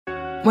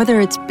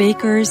Whether it's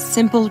Baker's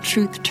Simple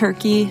Truth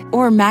Turkey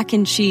or mac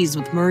and cheese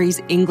with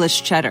Murray's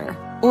English Cheddar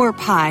or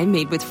pie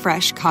made with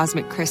fresh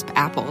Cosmic Crisp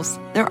apples,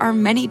 there are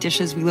many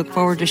dishes we look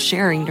forward to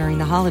sharing during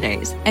the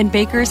holidays. And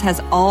Baker's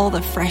has all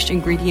the fresh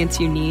ingredients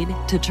you need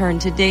to turn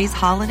today's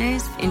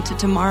holidays into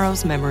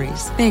tomorrow's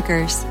memories.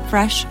 Baker's,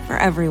 fresh for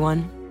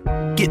everyone.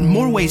 Get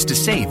more ways to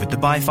save at the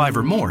Buy 5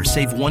 or More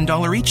Save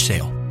 $1 each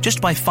sale.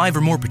 Just buy 5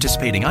 or more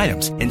participating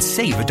items and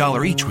save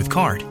 $1 each with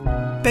card.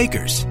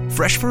 Baker's,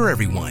 fresh for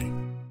everyone.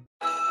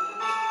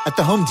 At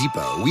the Home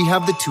Depot, we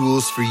have the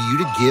tools for you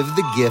to give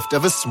the gift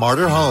of a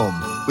smarter home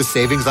with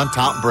savings on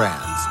top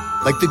brands,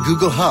 like the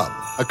Google Hub,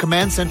 a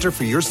command center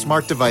for your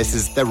smart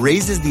devices that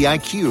raises the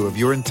IQ of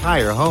your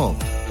entire home,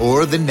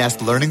 or the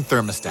Nest Learning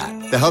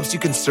Thermostat that helps you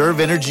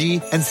conserve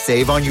energy and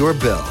save on your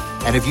bill.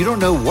 And if you don't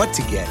know what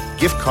to get,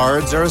 gift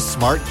cards are a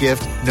smart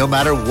gift no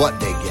matter what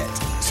they get.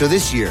 So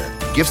this year,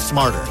 gift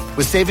smarter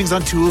with savings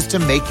on tools to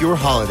make your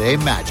holiday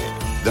magic.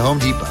 The Home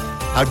Depot,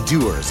 how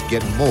doers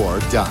get more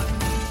done.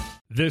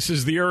 This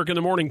is the Eric in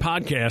the Morning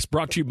podcast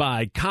brought to you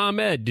by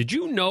ComEd. Did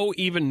you know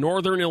even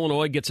Northern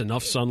Illinois gets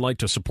enough sunlight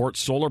to support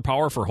solar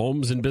power for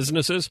homes and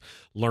businesses?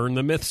 Learn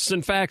the myths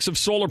and facts of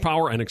solar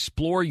power and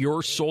explore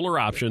your solar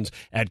options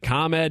at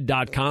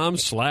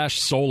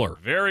ComEd.com/solar.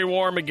 Very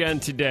warm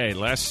again today.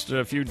 Last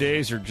few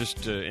days are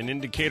just an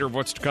indicator of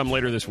what's to come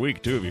later this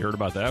week, too. Have you heard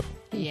about that?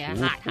 Yeah,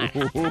 hot.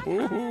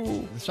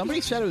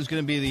 Somebody said it was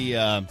going to be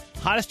the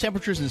hottest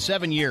temperatures in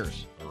 7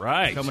 years.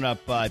 Right. Coming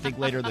up, I think,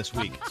 later this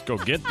week. Let's go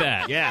get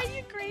that. Yeah. Are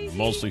you crazy?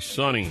 Mostly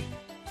sunny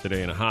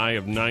today and a high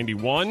of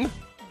 91.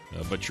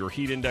 But your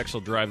heat index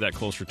will drive that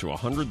closer to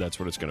 100. That's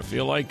what it's going to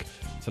feel like.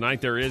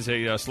 Tonight there is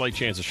a slight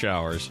chance of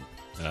showers.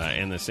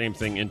 And the same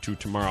thing into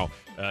tomorrow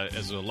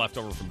as a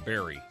leftover from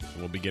Barry.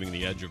 We'll be getting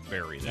the edge of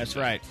Barry. That's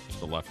right. Just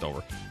the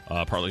leftover.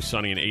 Partly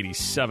sunny and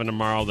 87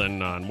 tomorrow.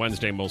 Then on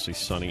Wednesday, mostly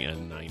sunny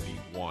and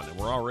 91. And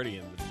we're already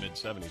in the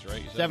mid-70s,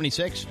 right?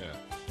 76. Yeah.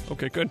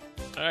 Okay, good.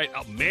 All right.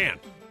 Oh, man.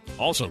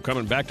 Also,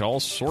 coming back to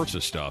all sorts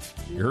of stuff.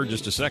 You heard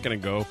just a second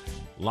ago,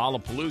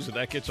 Lollapalooza,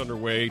 that gets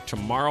underway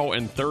tomorrow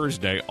and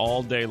Thursday,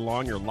 all day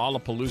long. Your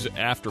Lollapalooza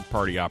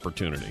after-party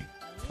opportunity.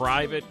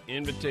 Private,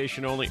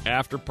 invitation-only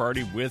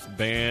after-party with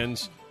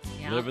bands,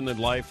 living the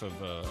life of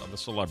a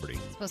celebrity.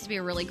 It's supposed to be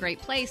a really great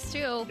place,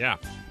 too. Yeah,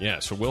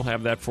 so we'll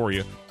have that for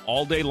you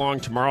all day long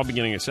tomorrow,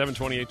 beginning at 7,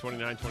 20, 8,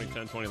 29, 20,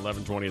 10, 20,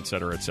 11, 20, et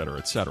cetera, et cetera,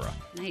 et cetera.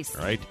 Nice.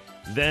 All right?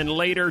 Then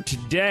later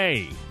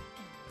today...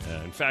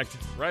 in fact,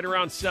 right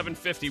around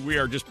 7:50, we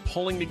are just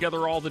pulling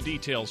together all the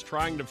details,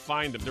 trying to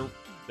find them.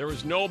 There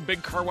was no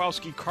big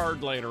Karwowski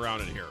card laying around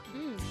in here.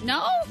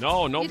 No?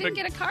 No You big, didn't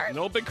get a card?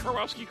 No big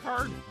Karwowski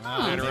card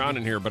laying around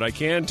in here. But I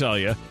can tell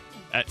you,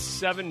 at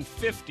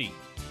 7:50,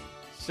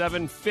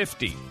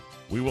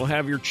 we will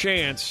have your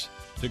chance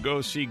to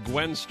go see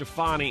Gwen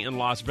Stefani in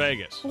Las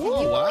Vegas.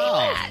 Oh,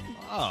 wow.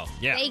 Oh,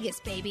 yeah. Vegas,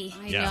 baby.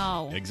 I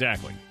know.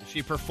 Exactly. Is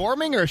she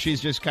performing, or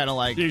she's just kind of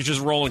like... He's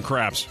just rolling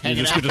craps. You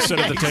Hanging just get to sit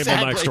at the table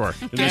Exactly. next door.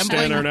 You just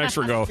stand there next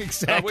to her and go,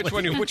 Exactly.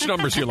 which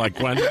numbers you like,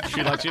 Gwen?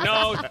 She lets you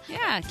know.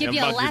 Yeah, give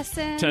you a About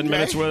lesson. 10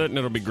 minutes with it, and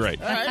it'll be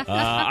great.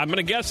 I'm going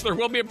to guess there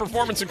will be a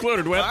performance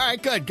included, Whip. All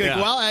right, good. Yeah.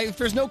 Well, if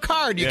there's no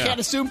card, you Yeah. can't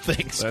assume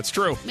things. That's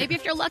true. Maybe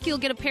if you're lucky, you'll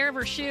get a pair of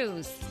her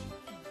shoes.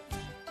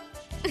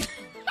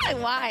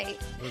 Why?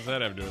 What does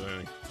that have to do with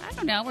anything? I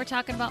don't know. We're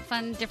talking about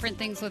fun, different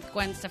things with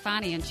Gwen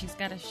Stefani, and she's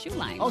got a shoe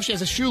line. Oh, she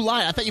has a shoe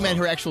line. I thought you meant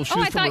her actual shoes.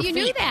 I from thought her you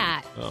feet. knew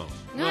that. Oh.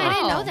 No, I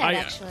didn't know that, I-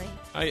 actually.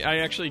 I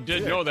actually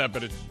did know that,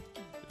 but it's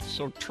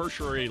so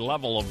tertiary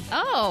level of...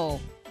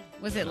 Oh,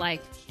 was it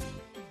like...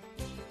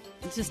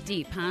 It's just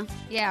deep, huh?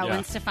 Yeah,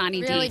 Gwen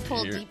Stefani really deep.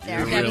 pulled You're- deep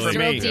there. you're Yeah, it was really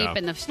real me. deep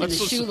in the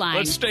shoe line.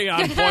 Let's stay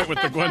on point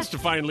with the Gwen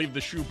Stefani, leave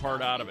the shoe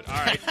part out of it. All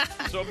right.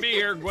 So be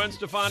here. Gwen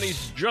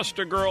Stefani's Just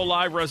a Girl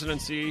live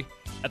residency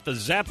at the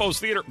Zappos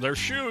Theater. There's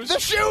shoes. The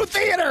shoe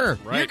theater.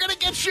 Right. You're going to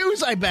get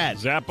shoes, I bet.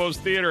 Zappos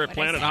Theater at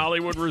Planet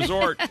Hollywood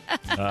Resort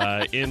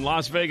in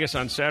Las Vegas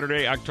on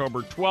Saturday,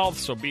 October 12th.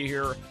 So be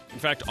here. In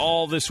fact,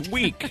 all this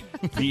week,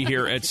 be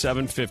here at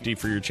 7:50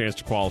 for your chance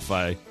to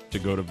qualify to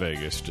go to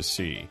Vegas to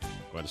see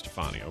Gwen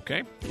Stefani,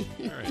 okay?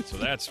 All right, so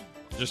that's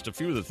just a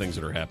few of the things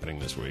that are happening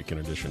this week in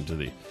addition to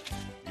the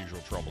usual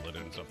trouble that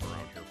ends up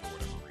around here for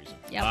whatever reason.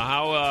 Yep.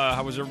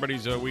 How was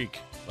everybody's week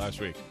last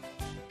week?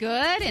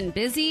 Good and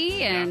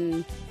busy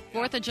and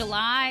 4th of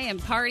July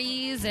and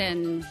parties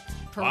and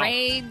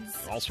parades.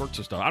 Wow. All sorts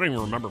of stuff. I don't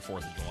even remember 4th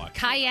of July.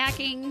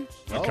 Kayaking.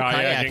 Oh,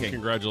 Kayaking, kayaking.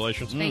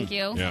 congratulations. Thank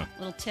you. Yeah.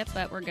 Little tip,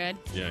 but we're good.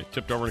 Yeah, he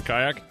tipped over in a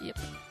kayak? Yep.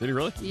 Did he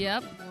really?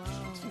 Yep.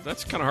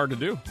 That's kind of hard to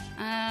do.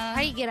 How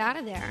do you get out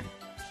of there?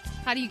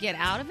 How do you get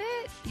out of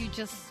it? You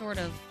just sort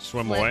of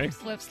Swim away?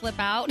 slip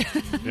out.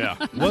 Yeah.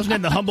 Wasn't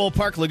in the Humboldt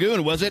Park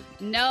Lagoon, was it?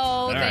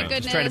 No, right. thank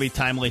goodness. Just trying to be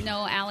timely.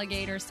 No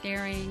alligator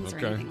scarings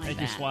Okay. or anything like Thank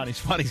you, that.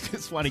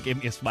 Swanee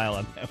gave me a smile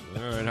on that.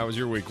 All right, how was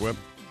your week, Whip?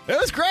 It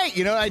was great.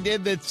 You know what I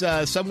did that's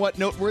somewhat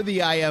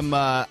noteworthy? I am.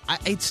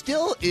 It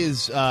still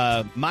is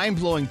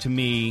mind-blowing to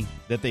me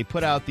that they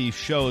put out these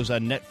shows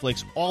on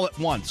Netflix all at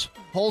once.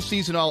 Whole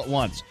season all at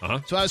once.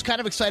 So I was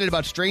kind of excited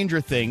about Stranger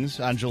Things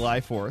on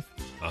July 4th.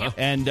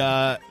 And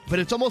but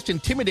it's almost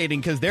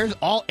intimidating because there's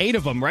all 8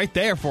 of them right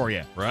there for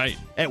you. Right.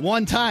 At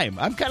one time.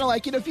 I'm kind of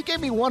like, if you gave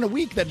me one a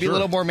week, that'd be a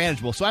little more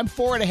manageable. So I'm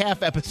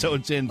 4.5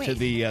 episodes into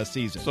the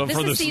season. So This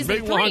for is this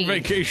season big, long 3.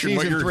 vacation,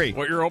 Season 3.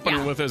 what you're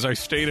opening with is I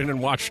stayed in and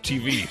watched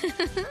TV.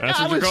 That's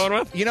what you're going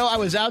with? You know, I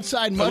was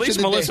outside much At least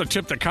of the Melissa day.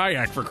 tipped the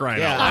kayak for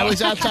crying Yeah, out loud. I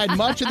was outside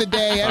much of the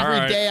day.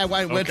 Every day I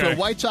went to Okay. a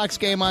White Sox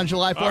game on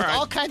July 4th. All right.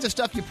 All kinds of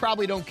stuff you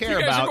probably don't care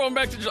You guys about. are going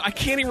back to I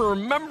can't even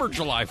remember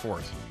July 4th.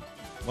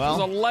 It well,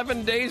 was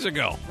 11 days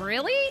ago.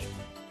 Really?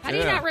 How do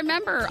you Yeah. not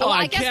remember? Well,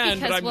 I I guess can,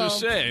 but because, I'm just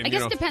saying, I guess you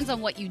know. it depends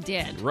on what you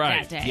did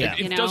Right. that day. Yeah.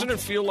 You know? Doesn't it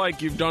feel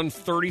like you've done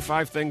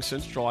 35 things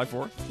since July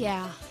 4th?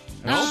 Yeah.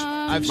 I've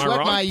Am I sweat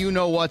wrong? my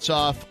you-know-what's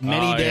off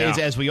many Oh, days,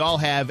 yeah. as we all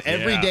have,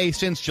 every Yeah. day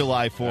since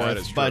July 4th. That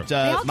is true. But They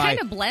all my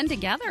kind of blend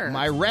together.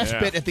 my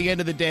respite Yeah. at the end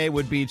of the day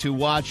would be to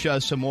watch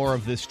some more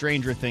of this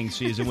Stranger Things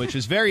season, which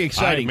is very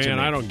exciting to me.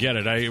 I don't get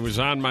it. It was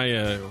on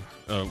my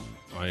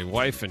my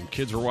wife and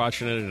kids were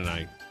watching it, and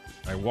I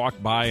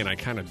walked by and I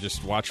kind of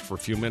just watched for a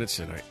few minutes,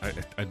 and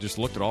I just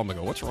looked at all of them and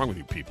go, "What's wrong with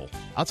you people?"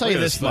 I'll tell Look you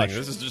at this thing. much.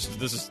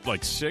 This is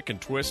like sick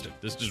and twisted.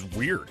 This is just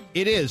weird.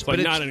 It is, It's but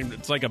like it's,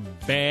 it's like a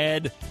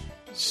bad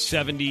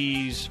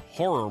 70s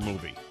horror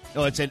movie.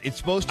 no, it's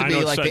supposed to I be know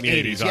it's like set the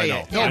in the 80s. 80s. I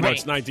know. No, I know but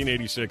it's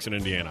 1986 in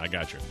Indiana. I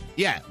got you.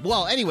 yeah.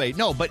 Well, anyway,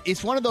 no, but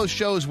it's one of those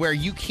shows where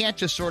you can't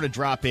just sort of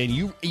drop in.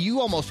 You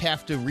almost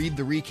have to read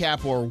the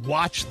recap or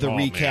watch the Oh,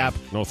 man. recap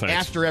No thanks.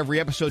 after every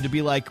episode to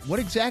be like, what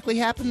exactly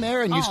happened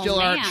there? And you Oh, still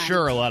aren't man.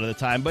 sure a lot of the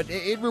time, but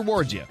it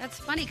rewards you. That's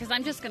funny because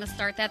I'm just going to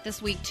start that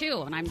this week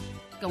too, and I'm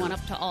going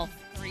up to all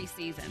 3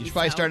 seasons. You should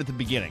probably so- start at the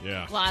beginning.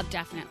 Yeah. Well, I'll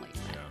definitely.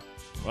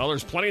 Well,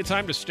 there's plenty of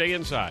time to stay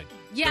inside.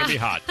 It's Yeah, gonna be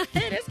hot.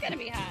 It is going to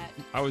be hot.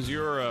 How was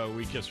your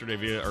week yesterday,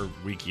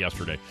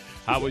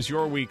 How was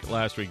your week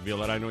last week,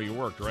 Violette? I know you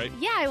worked, right?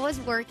 Yeah, I was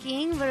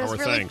working, but it How was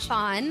were really things?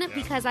 fun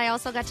because I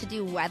also got to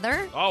do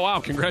weather. Oh,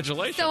 wow.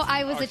 Congratulations. So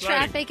I was How a exciting.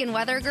 traffic and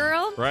weather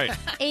girl. Right.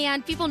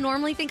 And people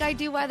normally think I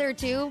do weather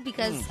too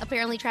because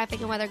apparently traffic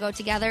and weather go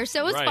together.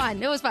 So it was Right.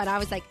 fun. It was fun. I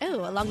was like,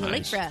 oh, along the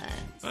Nice. lakefront,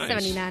 Nice.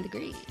 79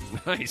 degrees.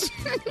 Nice.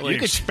 Really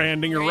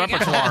expanding your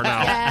repertoire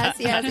now.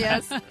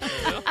 Yes.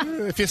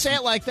 If you say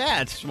it like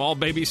that. Small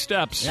baby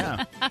steps.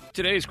 Yeah.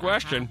 Today's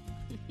question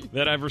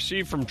that I've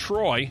received from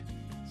Troy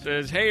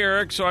says, "Hey,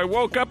 Eric, so I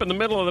woke up in the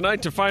middle of the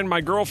night to find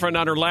my girlfriend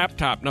on her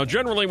laptop. Now,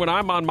 generally, when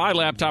I'm on my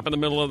laptop in the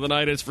middle of the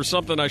night, it's for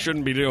something I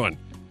shouldn't be doing.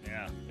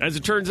 Yeah. As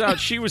it turns out,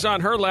 she was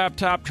on her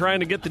laptop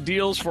trying to get the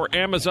deals for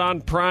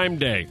Amazon Prime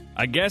Day.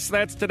 I guess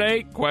that's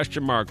today?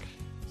 Question mark.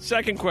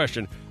 Second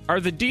question, are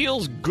the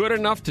deals good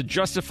enough to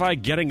justify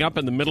getting up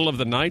in the middle of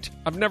the night?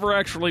 I've never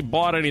actually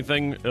bought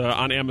anything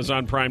on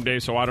Amazon Prime Day,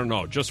 so I don't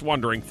know. Just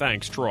wondering.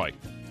 Thanks, Troy."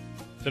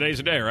 Today's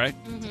the day, right?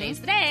 Today's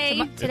the day.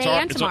 Today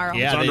and tomorrow.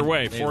 Yeah, It's they-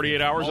 underway. they-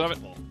 48 hours of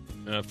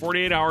it.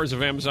 48 hours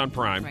of Amazon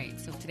Prime. Right.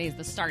 So today's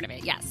the start of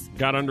it. Yes.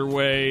 Got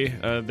underway.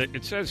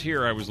 It says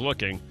here, I was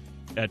looking,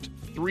 at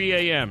 3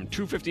 a.m.,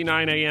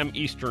 2:59 a.m.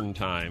 Eastern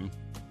Time.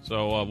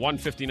 So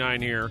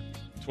 1:59 here,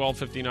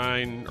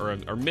 12:59,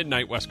 or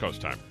midnight West Coast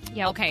time.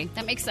 Yeah. Okay.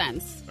 That makes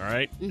sense. All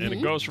right? And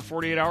it goes for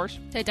 48 hours?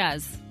 It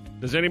does.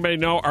 Does anybody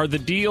know, are the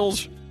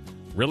deals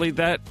really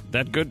that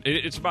good?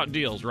 It's about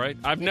deals, right?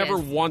 I've never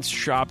is. once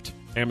shopped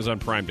Amazon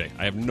Prime Day.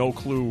 I have no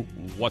clue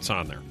what's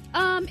on there.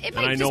 It And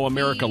might I know just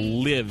America be-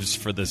 lives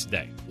for this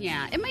day.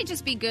 Yeah, it might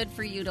just be good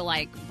for you to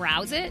like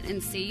browse it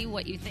and see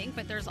what you think,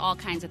 but there's all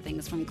kinds of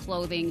things from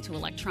clothing to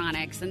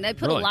electronics, and they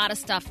put Really? a lot of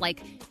stuff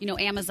like,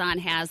 Amazon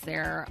has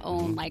their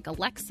own like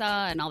Alexa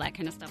and all that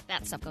kind of stuff.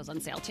 That stuff goes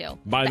on sale too.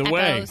 By the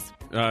way, Echoes.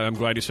 I'm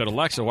glad you said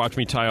Alexa. Watch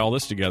me tie all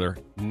this together.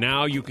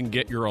 Now you can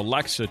get your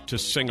Alexa to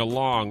sing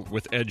along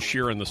with Ed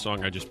Sheeran, the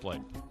song I just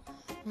played.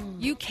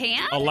 You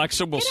can?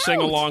 Alexa will Get sing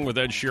out. along with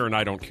Ed Sheeran.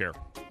 I don't care.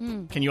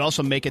 Can you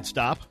also make it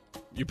stop?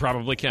 You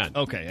probably can.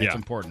 Okay, that's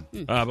important.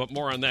 But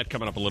more on that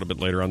coming up a little bit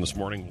later on this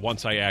morning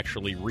once I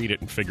actually read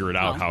it and figure it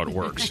out how it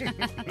works.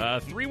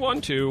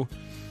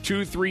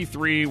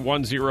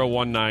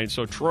 312-233-1019.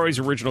 So Troy's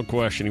original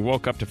question, he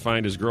woke up to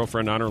find his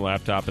girlfriend on her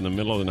laptop in the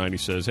middle of the night. He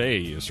says, "Hey,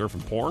 you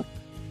surfing porn?"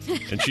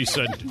 And she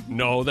said,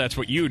 "No, that's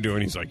what you do."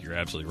 And he's like, "You're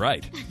absolutely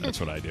right. That's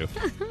what I do."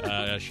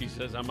 She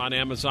says, "I'm on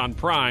Amazon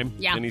Prime."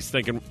 Yeah. And he's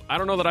thinking, I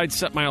don't know that I'd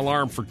set my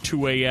alarm for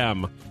 2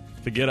 a.m.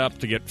 to get up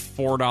to get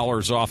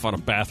 $4 off on a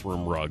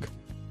bathroom rug.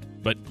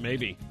 But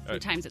maybe.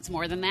 Sometimes it's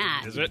more than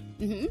that. Is it?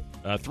 Mm-hmm.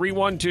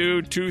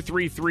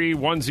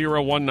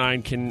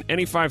 312-233-1019. Can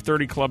any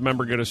 530 Club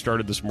member get us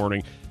started this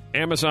morning?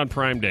 Amazon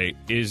Prime Day.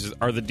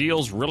 Are the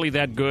deals really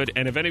that good?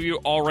 And have any of you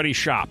already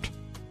shopped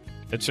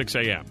at 6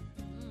 a.m.?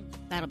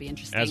 That'll be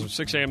interesting. As of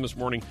 6 a.m. this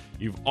morning,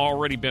 you've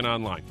already been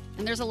online.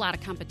 And there's a lot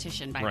of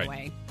competition, by the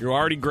way. You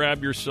already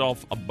grabbed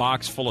yourself a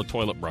box full of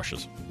toilet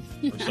brushes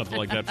or something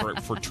like that for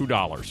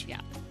 $2. Yeah.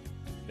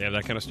 They have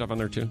that kind of stuff on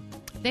there, too?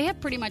 They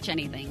have pretty much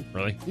anything.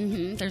 Really?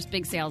 Mm-hmm. There's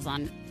big sales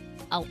on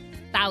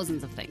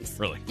thousands of things.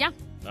 Really? Yeah.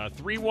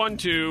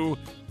 312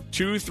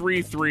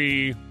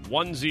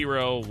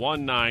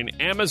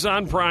 233-1019.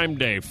 Amazon Prime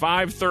Day,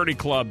 5:30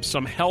 Club.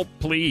 Some help,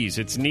 please.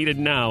 It's needed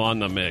now on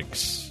the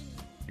mix.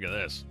 Look at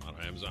this. A lot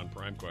of Amazon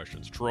Prime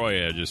questions.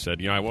 Troy just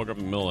said, I woke up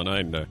in the middle of the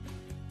night and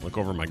look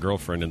over my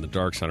girlfriend in the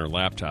dark on her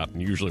laptop.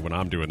 And usually when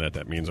I'm doing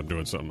that means I'm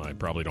doing something I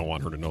probably don't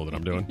want her to know that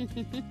I'm doing.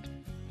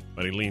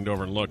 But he leaned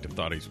over and looked and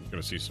thought he's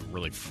going to see some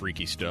really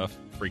freaky stuff,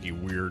 freaky,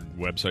 weird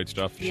website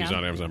stuff. Yeah. She's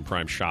on Amazon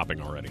Prime shopping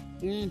already.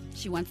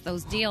 She wants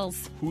those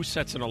deals. Who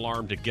sets an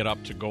alarm to get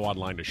up to go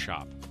online to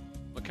shop?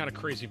 What kind of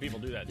crazy people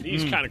do that?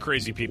 These kind of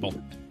crazy people.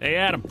 Hey,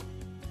 Adam.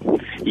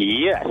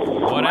 Yes.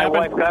 What my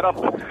happened?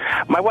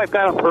 wife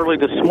got up early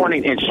this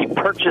morning and she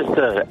purchased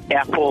an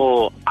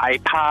Apple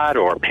iPod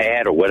or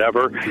pad or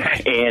whatever.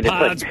 And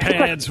Pods,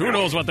 pads, who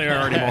knows what they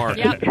are anymore?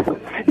 Yep.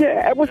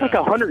 Yeah, it was like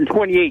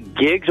 128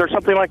 gigs or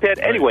something like that.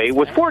 Anyway, it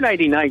was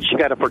 $4.99. She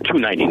got it for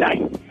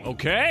 $2.99.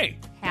 Okay.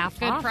 Half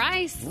good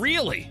price.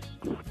 Really?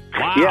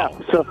 Wow. Yeah,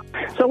 so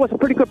it was a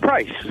pretty good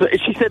price.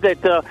 She said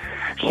that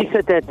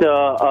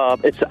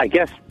it's. I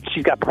guess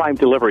she's got Prime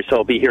delivery, so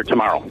it'll be here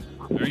tomorrow.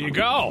 There you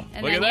go.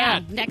 And Look then,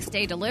 at that. next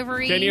day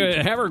delivery. Can you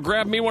have her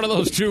grab me one of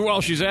those too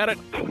while she's at it?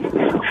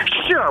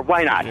 Sure,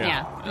 why not?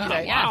 Yeah.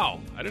 Oh, Yeah. wow.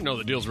 I didn't know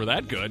the deals were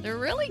that good. They're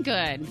really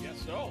good.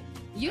 Guess so.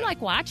 You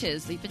like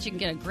watches, but you can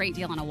get a great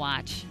deal on a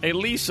watch. Hey,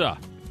 Lisa,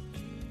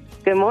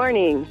 Good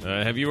morning.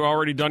 have you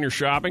already done your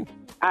shopping?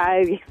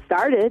 I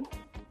started.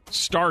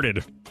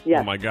 Started.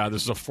 Yes. Oh, my God.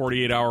 This is a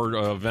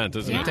 48-hour event,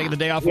 isn't You're it? taking the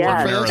day off of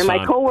Yeah, work. and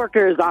my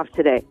coworker is off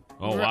today.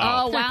 Oh,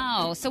 wow. Oh,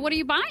 wow. So what are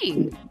you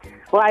buying?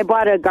 Well, I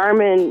bought a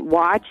Garmin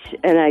watch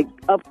and I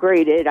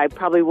upgraded. I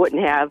probably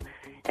wouldn't have,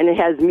 and it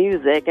has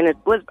music, and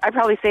I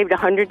probably saved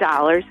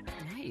 $100,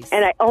 Nice.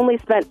 and I only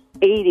spent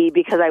 $80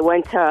 because I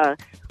went to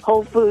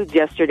Whole Foods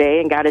yesterday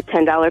and got a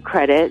 $10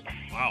 credit.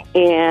 Wow.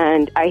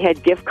 And I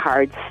had gift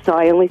cards, so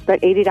I only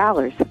spent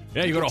 $80.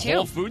 Yeah, you go to too.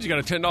 Whole Foods, you got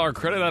a $10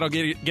 credit. That'll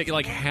get you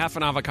like half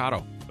an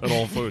avocado at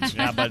Whole Foods.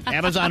 Yeah, but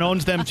Amazon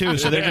owns them too,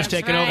 so they're just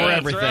That's taking right. over That's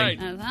everything.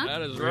 right. Uh-huh.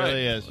 That is It right.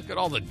 really is. Look at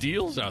all the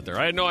deals out there.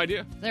 I had no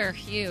idea. They're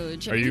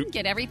huge. Are You you- can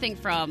get everything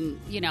from,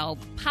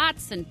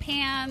 pots and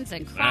pans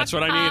and crock That's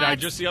what I need.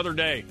 pots, Just the other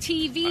day.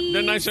 TVs.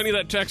 Didn't I send you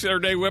that text the other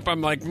day, Whip?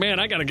 I'm like, man,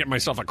 I got to get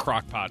myself a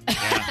crock pot.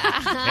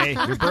 Hey,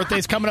 your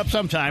birthday's coming up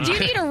sometime. Do you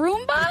need a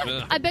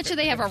Roomba? I bet you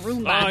they have a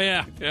Roomba. Oh,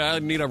 yeah. Yeah, I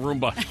need a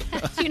Roomba.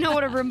 Do you know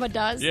what a Roomba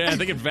does? Yeah, I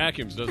think it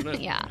vacuums, doesn't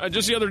it? Yeah.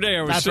 Just the other day,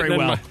 I was Not very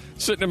sitting, well.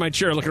 sitting in my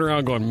chair looking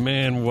around going,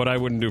 man, what I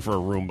wouldn't do for a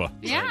Roomba.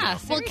 Yeah. Well,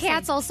 seriously.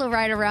 cats also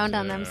ride around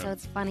on them, so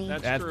it's funny.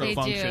 That's true. the They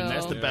function. do.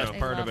 That's the best They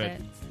part of love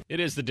it. It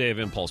is the day of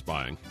impulse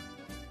buying.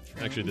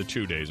 Actually, the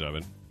 2 days of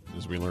it.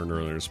 As we learned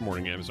earlier this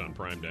morning, Amazon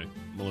Prime Day.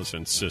 Melissa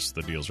insists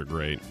the deals are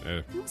great.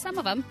 Some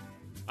of them.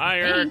 Hi,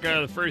 Eric.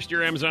 The first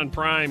year Amazon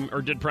Prime,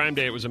 or did Prime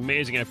Day, it was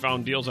amazing. I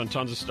found deals on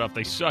tons of stuff.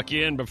 They suck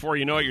you in. Before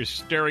you know it, you're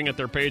staring at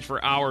their page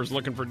for hours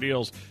looking for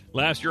deals.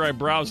 Last year, I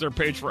browsed their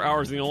page for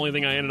hours, and the only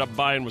thing I ended up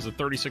buying was a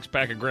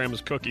 36-pack of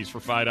Grandma's cookies for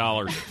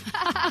 $5.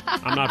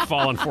 I'm not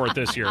falling for it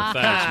this year.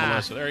 Thanks,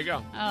 Melissa. There you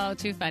go. Oh,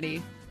 too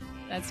funny.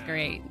 That's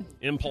great.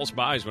 Impulse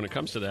buys, when it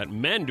comes to that,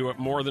 men do it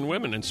more than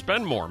women and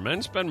spend more.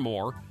 Men spend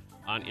more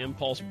on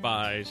impulse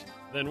buys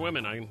than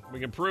women. We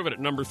can prove it at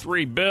number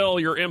 3. Bill,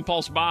 your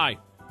impulse buy.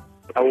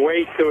 A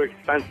way too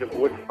expensive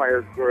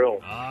wood-fired grill.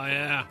 Oh,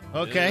 yeah.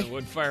 Okay. Yeah,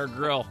 wood-fire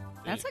grill.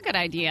 That's a good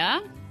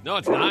idea. No,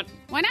 it's not.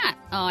 Why not?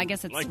 Oh, I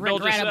guess it's Like Bill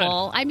just said.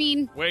 regrettable. I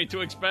mean, Way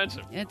too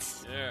expensive.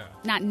 it's Yeah.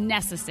 not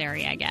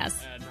necessary, I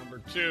guess. At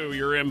number 2,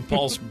 your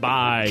impulse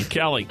buy.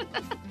 Kelly.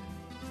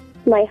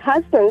 My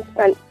husband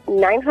spent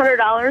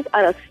 $900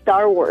 on a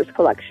Star Wars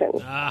collection.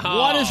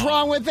 What is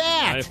wrong with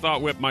that? I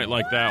thought Whip might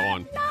like that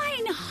one.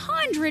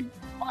 $900. A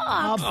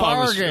Oh,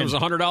 bargain. it was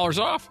 $100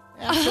 off.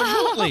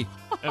 Absolutely.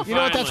 And You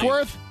know what that's finally,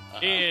 worth?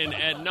 In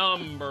at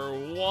number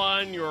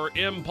 1, your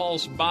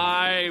impulse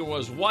buy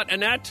was what,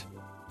 Annette?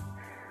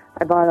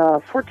 I bought a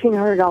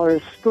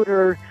 $1,400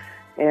 scooter,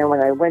 and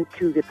when I went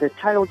to get the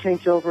title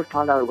changed over,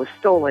 found out it was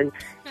stolen.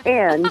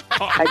 And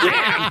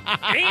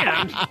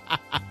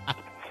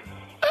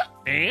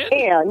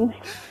And?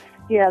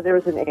 Yeah, there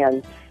was an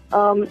and.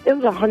 It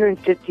was a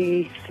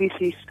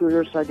 150cc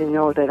scooter, so I didn't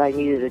know that I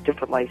needed a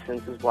different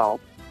license as well.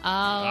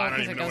 Oh,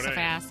 because it goes so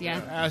fast, yeah.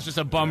 That's just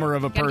a bummer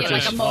of a Gotta purchase.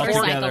 get like a motorcycle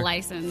altogether.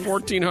 license.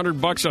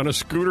 $1,400 on a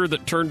scooter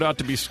that turned out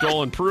to be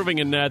stolen, proving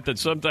in that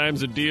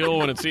sometimes a deal,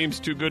 when it seems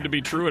too good to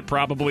be true, it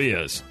probably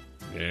is.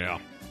 Yeah.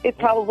 It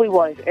probably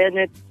was. And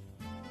it,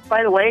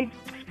 by the way,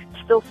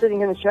 still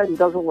sitting in the shed and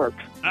doesn't work.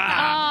 Oh,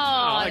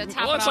 Like, to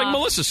top well, it it's like off.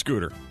 Melissa's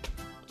scooter.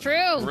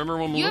 True. Remember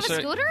when You Melissa- have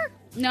a scooter?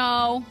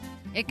 No.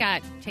 It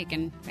got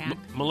taken back.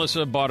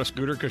 Melissa bought a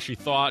scooter because she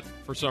thought,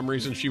 for some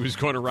reason, she was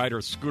going to ride her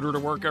scooter to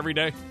work every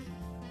day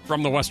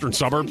from the western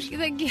suburbs,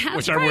 The gas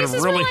which I would have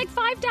prices really, were like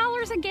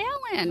 $5 a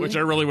gallon. which I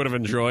really would have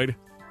enjoyed.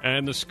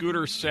 And the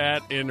scooter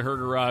sat in her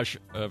garage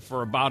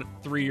for about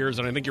 3 years,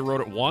 and I think you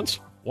rode it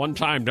one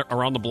time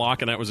around the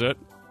block, and that was it.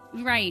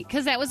 Right,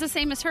 because that was the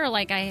same as her.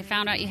 Like, I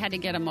found out you had to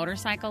get a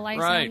motorcycle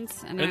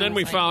license. Right. And then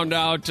we found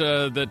out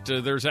that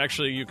there's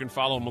actually, you can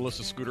follow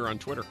Melissa Scooter on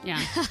Twitter. Yeah.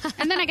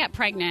 And then I got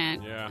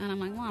pregnant. Yeah. And I'm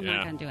like, well, I'm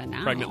not going to do it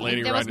now. Pregnant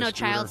lady There was riding a no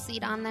scooter. child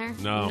seat on there?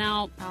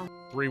 No.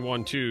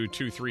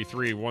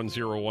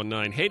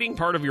 312-233-1019. Hating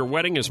part of your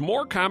wedding is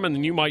more common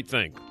than you might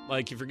think.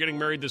 Like, if you're getting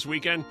married this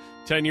weekend,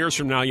 10 years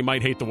from now, you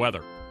might hate the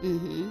weather.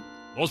 Mm-hmm.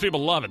 Most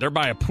people love it. They're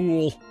by a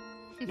pool.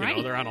 You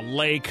know, they're on a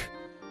lake.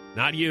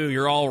 Not you.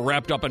 You're all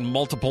wrapped up in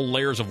multiple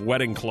layers of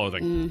wedding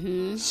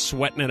clothing.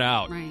 Sweating it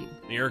out. Right.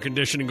 The air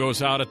conditioning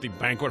goes out at the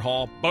banquet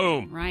hall.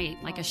 Boom. Right.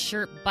 Like a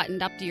shirt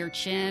buttoned up to your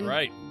chin.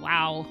 Right.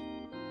 Wow.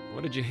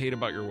 What did you hate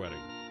about your wedding?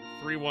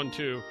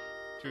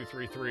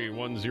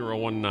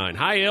 312-233-1019.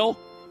 Hi, Il.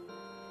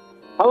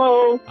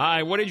 Hello.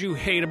 Hi. What did you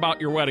hate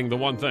about your wedding? The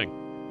one thing.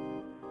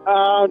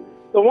 The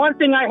one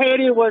thing I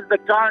hated was the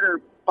garter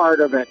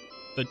part of it.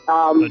 The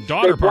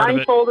daughter part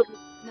of it?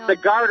 The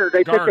garter.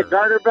 They took the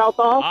garter belt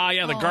off. Ah,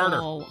 yeah, the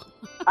garter.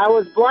 I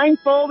was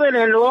blindfolded,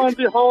 and lo and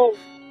behold,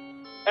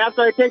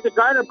 after I take the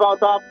garter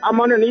belt off, I'm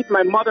underneath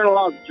my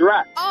mother-in-law's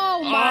dress.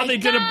 Oh, they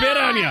did a bit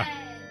on you.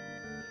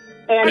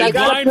 And They I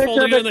got a picture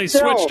blindfolded of you it and they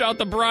still. switched out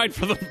the bride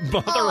for the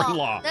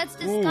mother-in-law. That's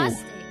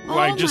disgusting. Ooh,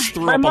 I just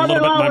threw My up a little bit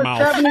in mother-in-law my was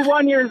mouth.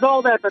 71 years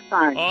old at the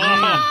time.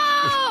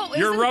 Oh,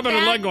 you're rubbing a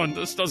leg going,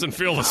 this doesn't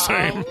feel the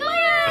same.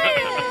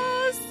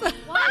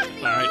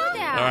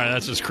 All right,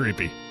 that's just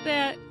creepy.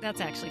 That's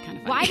actually kind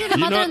of funny. Why did the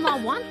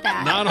mother-in-law want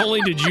that? Not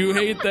only did you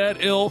hate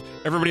that, Il,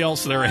 everybody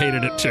else there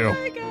hated it too. Oh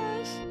my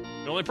gosh.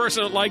 The only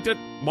person that liked it,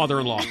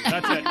 mother-in-law.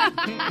 That's it.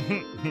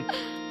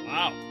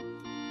 Wow.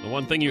 The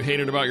one thing you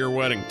hated about your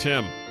wedding,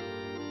 Tim.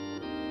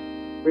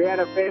 We had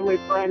a family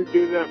friend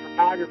do the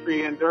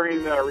photography, and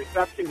during the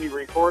reception, he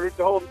recorded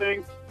the whole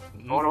thing.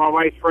 One of my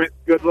wife's friends,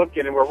 good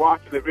looking, and we're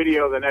watching the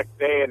video the next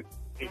day, and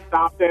he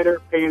stopped at her,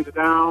 pans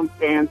down,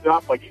 pans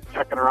up, like he's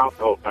checking her out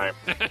the whole time.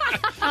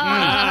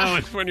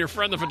 It's when your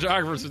friend, the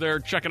photographer's there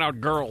checking out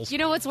girls. You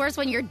know what's worse?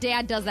 When your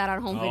dad does that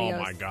on home videos.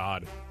 Oh, my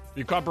God.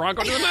 You caught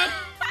Bronco doing that?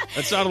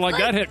 That sounded like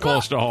that hit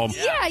close to home.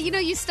 Yeah, you know,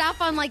 you stop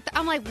on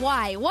I'm like,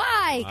 why?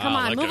 Come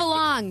on, move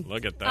along.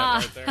 Look at that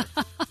right there.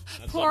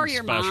 That's Poor something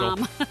your special.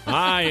 mom.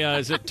 Hi,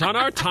 is it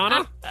Tana?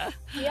 Tana?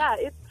 Yeah,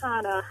 it's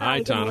Tana. Hi,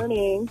 good Tana.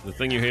 morning. The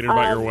thing you hated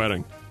about your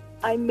wedding.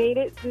 I made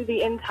it through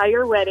the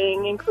entire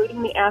wedding,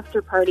 including the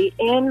after party,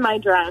 in my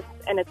dress.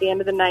 And at the end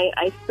of the night,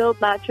 I spilled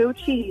nacho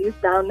cheese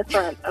down the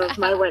front of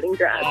my wedding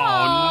dress.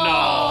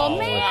 Oh,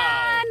 no.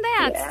 Man,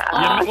 that's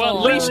Yeah, well,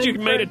 at least you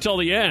made it till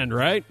the end,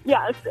 right?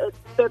 Yes,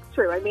 that's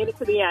true. I made it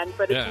to the end,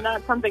 but Yeah. it's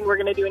not something we're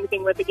going to do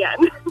anything with again.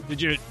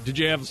 Did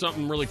you have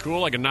something really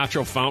cool, like a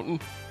nacho fountain?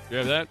 You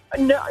have that?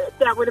 No,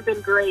 that would have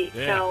been great.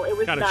 Yeah. No, it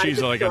was kind of not cheese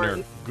a good like in story.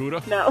 there?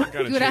 Gouda? No. What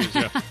kind of Gouda. cheese,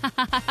 yeah.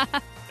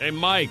 Hey,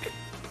 Mike.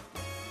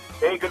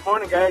 Hey, good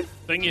morning, guys.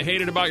 Thing you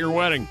hated about your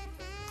wedding?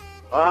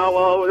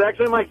 Well, it was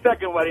actually my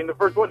second wedding. The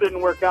first one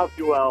didn't work out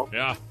too well.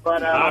 Yeah,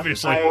 But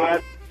obviously. Yeah,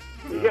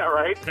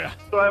 right? Yeah.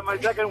 So at my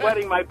second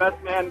wedding, my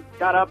best man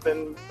got up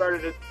and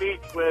started his speech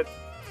with,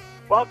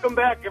 "Welcome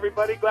back,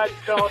 everybody. Glad you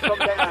saw us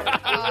someday."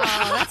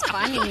 Oh, that's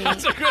funny.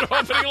 That's a good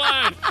opening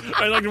line.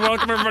 I'd like to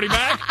welcome everybody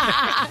back.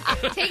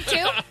 Take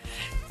two.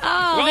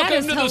 Oh, welcome that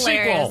is to hilarious. the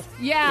sequel.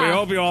 Yeah. We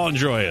hope you all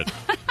enjoy it.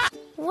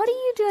 What are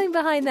you doing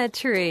behind that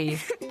tree?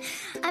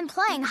 I'm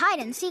playing hide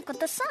and seek with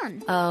the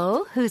sun.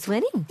 Oh, who's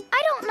winning?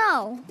 I don't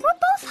know. We're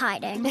both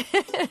hiding.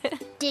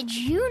 Did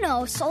you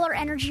know solar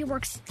energy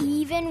works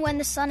even when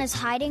the sun is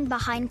hiding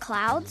behind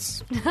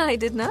clouds? I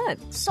did not.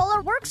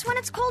 Solar works when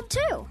it's cold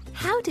too.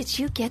 How did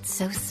you get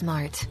so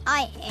smart?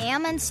 I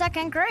am in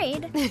second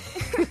grade.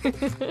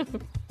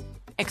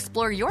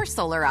 Explore your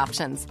solar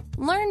options.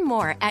 Learn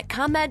more at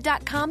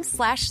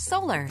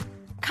ComEd.com/solar.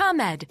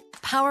 ComEd,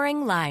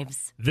 powering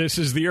lives. This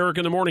is the Eric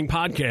in the Morning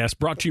podcast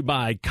brought to you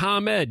by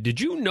ComEd. Did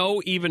you know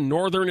even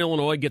Northern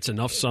Illinois gets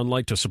enough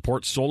sunlight to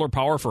support solar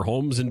power for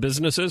homes and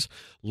businesses?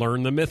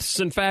 Learn the myths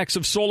and facts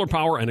of solar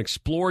power and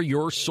explore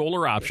your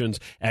solar options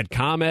at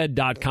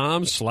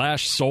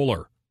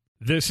ComEd.com/solar.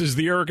 This is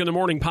the Eric in the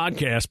Morning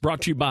podcast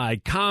brought to you by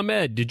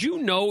ComEd. Did you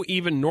know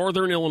even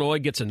Northern Illinois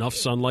gets enough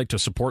sunlight to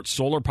support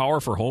solar power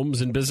for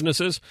homes and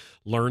businesses?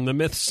 Learn the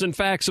myths and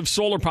facts of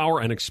solar power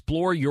and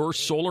explore your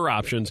solar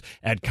options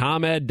at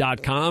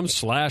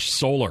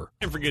ComEd.com/solar. I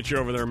didn't forget you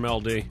over there,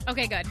 Mel D.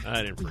 Okay, good.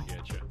 I didn't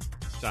forget you.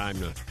 Time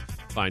to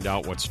find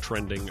out what's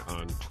trending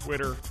on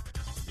Twitter.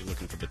 You're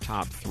looking for the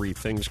top 3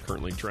 things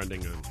currently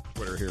trending on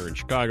Twitter here in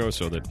Chicago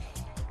so that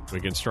we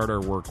can start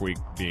our work week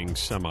being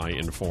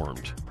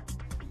semi-informed.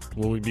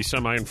 Will we be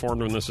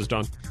semi-informed when this is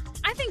done?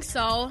 I think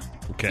so.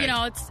 Okay. You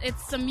know,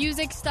 it's some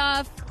music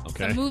stuff,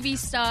 Okay. some movie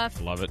stuff,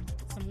 Love it.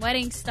 some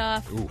wedding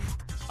stuff. Oof.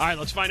 All right,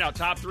 let's find out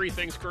top 3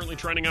 things currently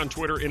trending on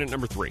Twitter in at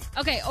number 3.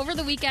 Okay, over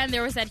the weekend,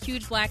 there was that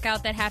huge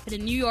blackout that happened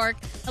in New York.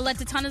 It led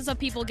to tons of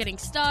people getting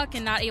stuck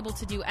and not able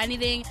to do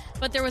anything.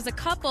 But there was a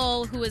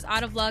couple who was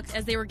out of luck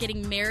as they were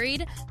getting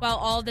married while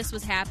all of this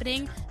was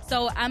happening.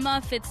 So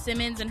Emma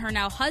Fitzsimmons and her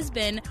now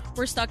husband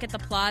were stuck at the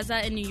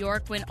plaza in New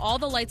York when all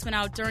the lights went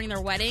out during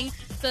their wedding.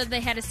 So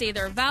they had to say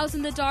their vows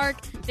in the dark.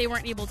 They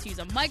weren't able to use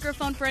a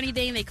microphone for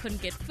anything. They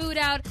couldn't get food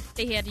out.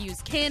 They had to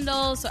use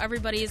candles. So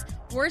everybody's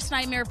worst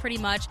nightmare, pretty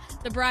much.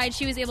 The bride,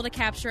 she was able to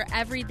capture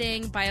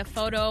everything by a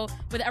photo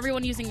with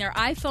everyone using their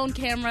iPhone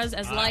cameras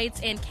as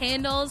lights and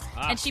candles.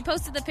 And she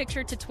posted the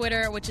picture to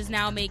Twitter, which is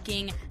now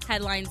making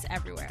headlines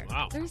everywhere.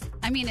 Wow.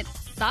 It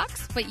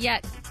sucks, but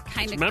yet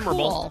kind of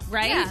memorable. cool,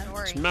 right?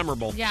 Yeah, It's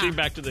memorable. Yeah. See,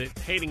 back to the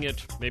hating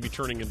it, maybe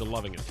turning into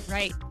loving it.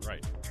 Right.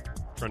 Right.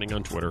 Trending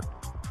on Twitter.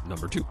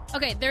 Number 2.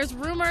 Okay, there's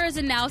rumors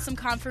and now some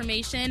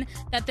confirmation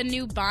that the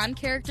new Bond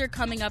character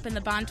coming up in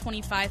the Bond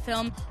 25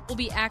 film will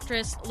be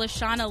actress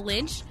Lashana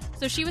Lynch.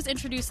 So she was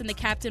introduced in the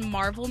Captain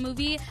Marvel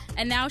movie,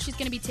 and now she's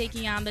going to be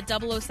taking on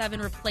the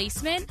 007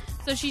 replacement.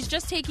 So she's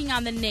just taking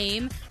on the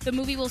name. The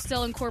movie will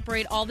still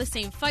incorporate all the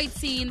same fight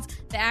scenes,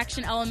 the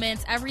action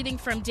elements, everything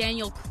from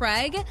Daniel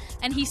Craig,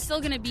 and he's still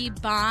going to be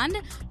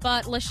Bond,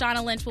 but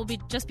Lashana Lynch will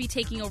just be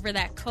taking over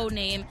that code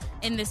name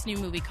in this new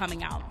movie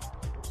coming out.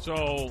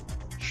 So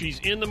she's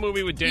in the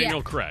movie with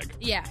Daniel Craig,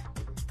 Yeah.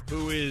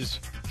 who is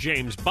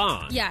James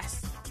Bond.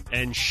 Yes.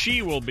 And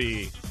she will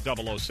be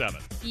 007.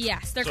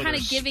 Yes. They're So kind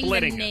they're of giving the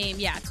splitting it. name,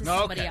 to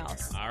somebody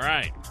else. All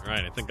right.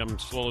 I think I'm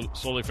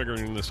slowly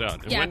figuring this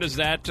out. And Yeah. when does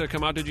that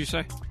come out, did you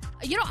say?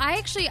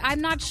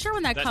 I'm not sure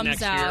when that comes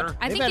next out. year?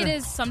 I They've think had it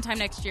is sometime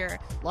next year.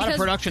 A lot of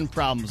production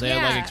problems. They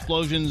had like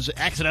explosions,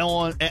 accidental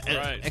ones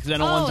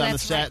on the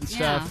set and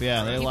stuff.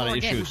 Yeah, they had a lot of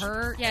issues.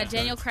 Hurt. Yeah,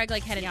 Daniel Craig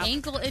had an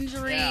ankle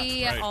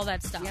injury, right. all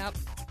that stuff. Yep.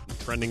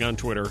 Trending on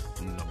Twitter,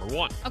 number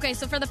 1. Okay,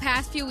 so for the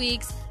past few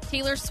weeks,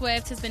 Taylor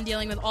Swift has been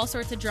dealing with all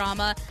sorts of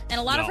drama, and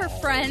a lot of her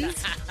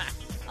friends.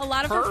 A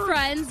lot of her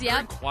friends,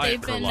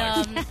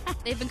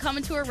 they've been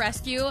coming to her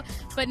rescue.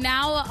 But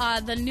now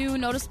the new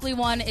noticeably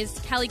one is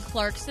Kelly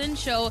Clarkson.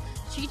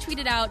 She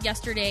tweeted out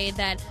yesterday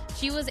that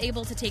she was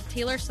able to take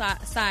Taylor's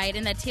side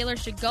and that Taylor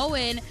should go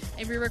in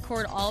and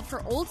re-record all of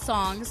her old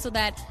songs so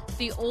that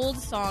the old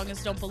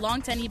songs don't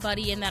belong to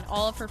anybody and that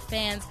all of her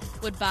fans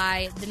would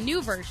buy the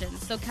new version.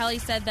 So Kelly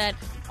said that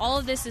all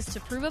of this is to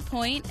prove a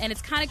point, and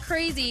it's kind of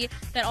crazy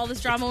that all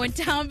this drama went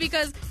down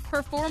because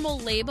her formal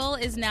label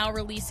is now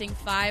releasing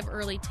 5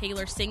 early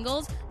Taylor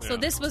singles. So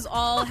this was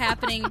all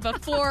happening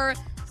before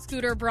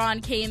Scooter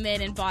Braun came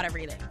in and bought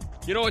everything.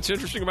 You know what's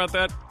interesting about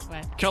that?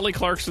 What? Kelly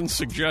Clarkson's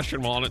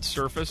suggestion, while on its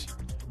surface,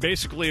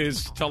 basically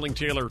is telling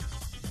Taylor,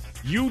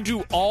 you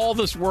do all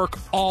this work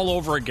all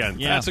over again.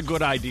 Yeah. That's a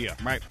good idea.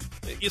 Right.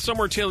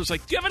 Somewhere Taylor's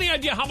like, do you have any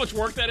idea how much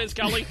work that is,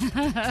 Kelly?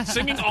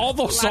 Singing all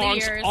those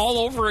songs all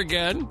over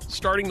again,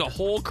 starting the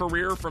whole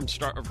career from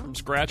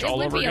scratch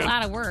all over again. It would be a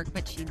lot of work,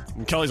 but she.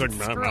 And Kelly's like,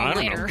 I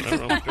don't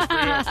know. Good for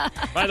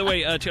you. By the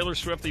way, Taylor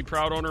Swift, the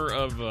proud owner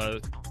of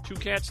 2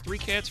 cats, 3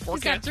 cats, 4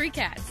 She's cats? got 3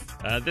 cats.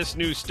 This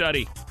new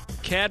study,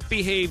 cat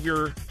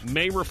behavior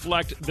may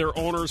reflect their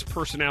owner's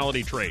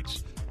personality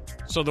traits.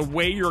 So the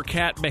way your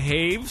cat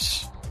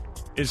behaves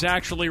is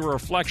actually a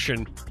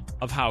reflection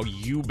of how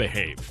you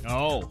behave.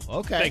 Oh,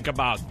 okay. Think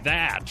about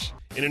that.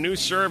 In a new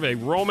survey,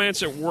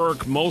 romance at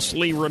work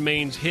mostly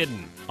remains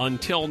hidden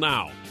until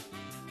now.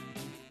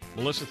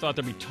 Melissa thought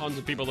there'd be tons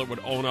of people that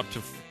would own up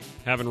to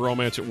having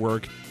romance at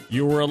work.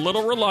 You were a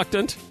little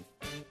reluctant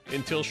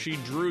until she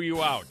drew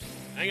you out.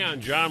 Hang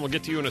on, John. We'll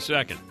get to you in a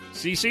second.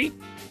 Cece?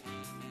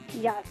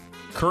 Yes,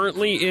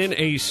 Currently in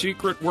a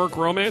secret work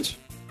romance?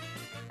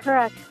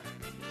 correct.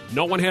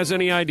 No one has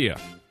any idea.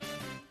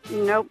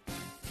 Nope.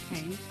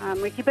 Okay.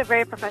 We keep it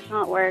very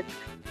professional at work.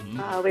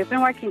 We've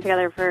been working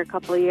together for a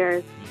couple of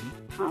years.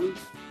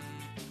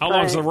 How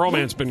long's the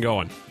romance been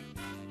going?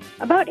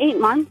 About 8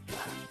 months.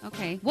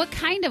 Okay. What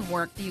kind of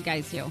work do you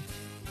guys do?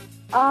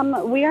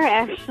 We are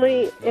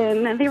actually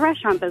in the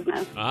restaurant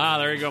business. Ah,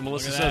 there you go.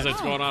 Melissa says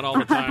it's going on all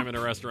the time in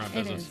the restaurant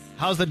business.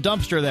 How's the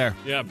dumpster there?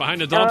 Yeah,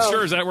 behind the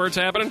dumpster. Is that where it's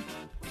happening?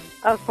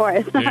 Of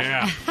course.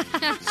 Yeah.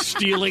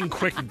 Stealing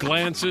quick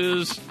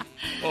glances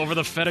over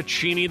the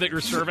fettuccine that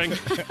you're serving.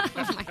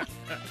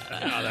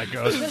 How that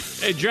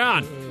goes. Hey,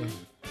 John.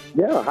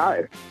 Yeah,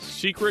 hi.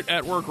 Secret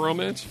at work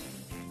romance?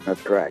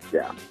 That's correct,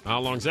 yeah. How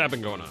long's that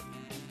been going on?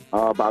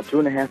 About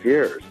 2.5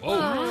 years.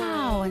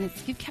 Wow, and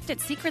you kept it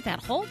secret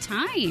that whole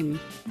time.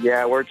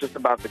 Yeah, we're just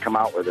about to come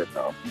out with it,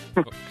 though.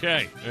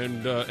 Okay,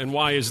 and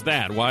why is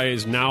that? Why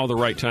is now the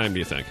right time, do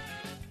you think?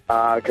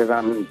 Because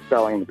I'm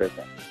selling the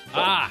business.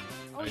 Ah!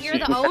 Oh, you're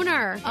the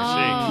owner.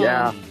 Oh.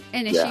 Yeah.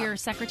 And is Yeah. she your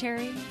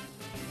secretary?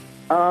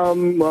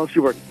 Well, she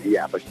works,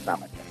 but she's not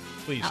my secretary.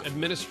 Please,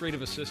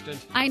 administrative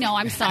assistant. I know,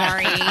 I'm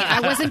sorry. I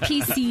wasn't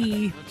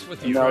PC. What's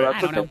with you? No, right? that's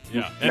I don't know.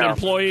 Yeah, an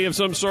employee of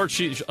some sort.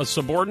 She's a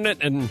subordinate,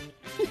 and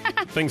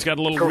things got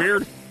a little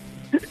weird.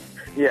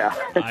 Yeah.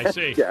 I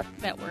see. Yeah.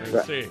 That works.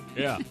 I see.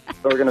 Yeah.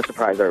 So we're going to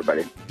surprise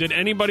everybody. Did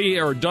anybody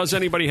or does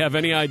anybody have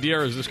any idea,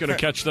 or is this going to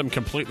catch them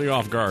completely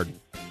off guard?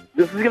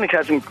 This is going to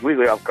catch them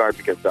completely off guard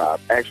because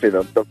actually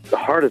the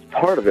hardest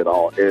part of it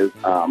all is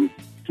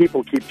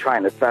people keep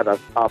trying to set us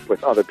up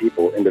with other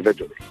people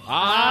individually. Look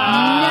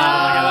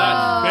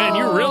at that. Man,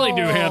 you really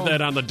do have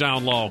that on the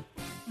down low.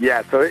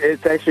 Yeah, so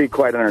it's actually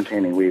quite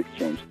entertaining. We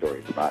exchange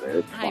stories. about it.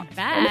 It's I fun.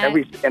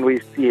 bet. And we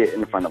see it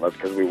in front of us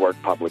because we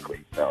work publicly.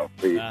 So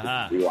we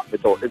want,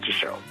 it's a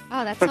show.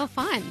 Oh, that's so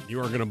fun. You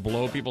are going to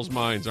blow people's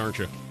minds, aren't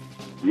you?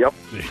 Yep.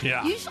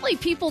 Yeah. Usually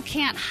people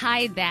can't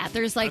hide that.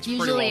 There's like That's pretty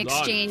usually well done.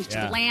 exchanged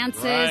Yeah.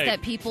 glances Right.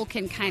 that people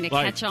can kind of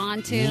Like catch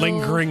on to.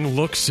 lingering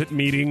looks at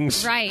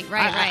meetings. Right.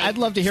 I'd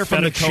love to hear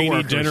from the Fettuccine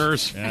coworkers.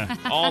 dinners. Yeah.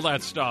 All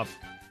that stuff.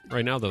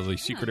 Right now, though, the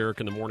Secret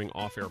Eric in the Morning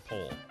off-air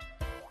poll.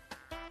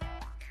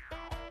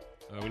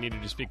 We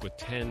needed to speak with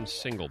 10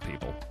 single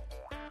people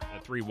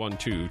at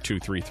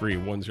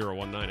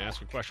 312-233-1019.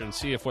 Ask a question and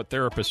see if what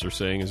therapists are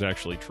saying is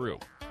actually true.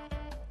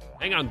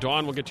 Hang on,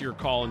 Dawn. We'll get to your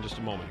call in just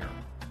a moment here.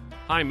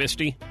 Hi,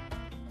 Misty.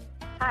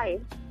 Hi.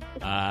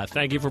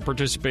 Thank you for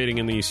participating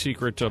in the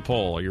secret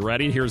poll. Are you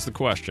ready? Here's the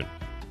question.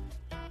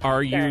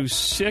 Are you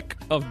sick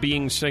of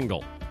being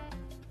single?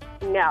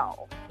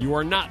 No. You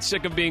are not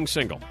sick of being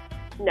single.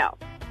 No.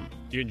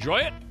 Do you enjoy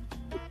it?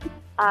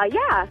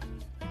 Yeah.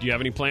 Do you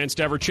have any plans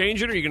to ever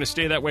change it, or are you going to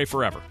stay that way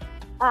forever?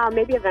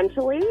 Maybe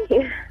eventually.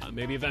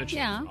 Maybe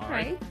eventually. Yeah, All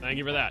right. Thank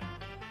you for that.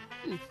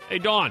 Hey,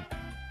 Dawn.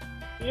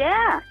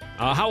 Yeah.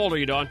 How old are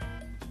you, Dawn?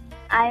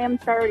 I am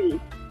 30.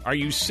 Are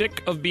you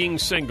sick of being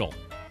single?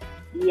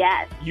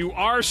 Yes. You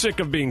are sick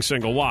of being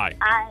single. Why?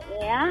 I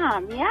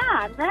am. Yeah,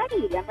 I'm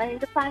ready. I'm ready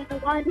to find the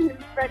one who's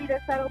ready to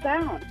settle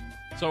down.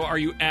 So are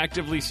you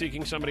actively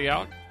seeking somebody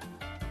out?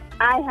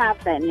 I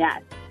have been,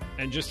 yes.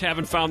 And just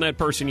haven't found that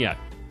person yet?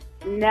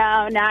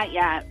 No, not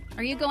yet.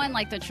 Are you going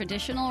like the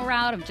traditional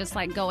route of just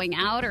like going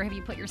out, or have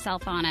you put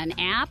yourself on an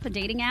app, a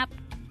dating app?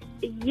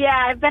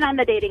 Yeah, I've been on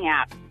the dating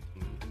app.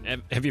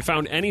 Have you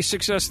found any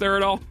success there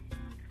at all?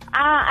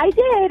 I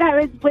did.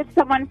 I was with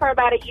someone for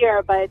about a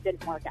year, but it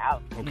didn't work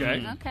out.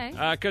 Okay. Okay.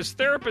 Because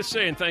therapists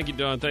say, and thank you,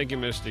 Dawn, thank you,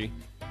 Misty,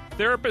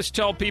 therapists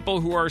tell people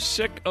who are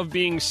sick of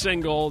being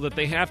single that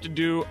they have to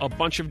do a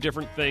bunch of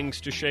different things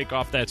to shake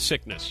off that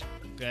sickness.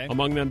 Okay.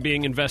 Among them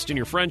being invest in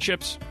your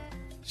friendships,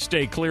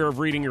 stay clear of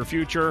reading your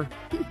future,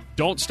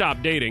 don't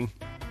stop dating,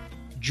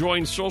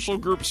 join social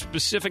groups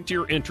specific to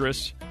your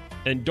interests,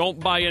 and don't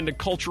buy into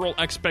cultural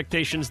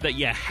expectations that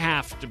you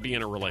have to be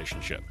in a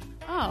relationship.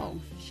 Oh,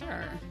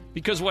 sure.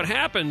 Because what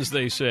happens,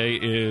 they say,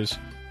 is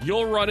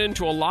you'll run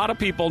into a lot of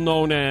people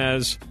known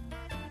as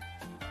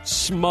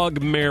smug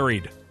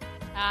married.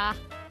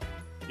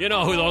 You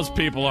know who those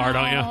people are,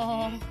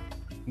 don't you?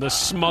 The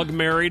smug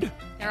married.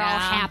 They're all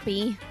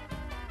happy.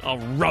 All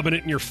rubbing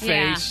it in your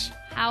face. Yeah.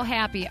 How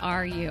happy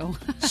are you?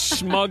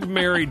 Smug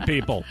married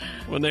people.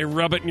 When they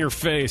rub it in your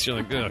face, you're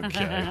like,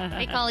 okay.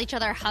 They call each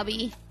other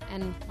hubby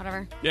and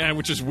whatever. Yeah,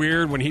 which is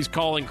weird when he's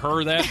calling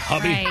her that,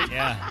 hubby. Right.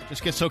 Yeah,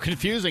 just gets so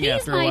confusing He's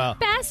after a while.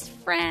 my best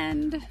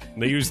friend.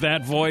 They use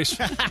that voice.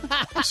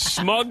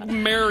 Smug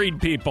married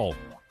people.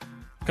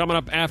 Coming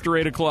up after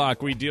 8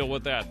 o'clock, we deal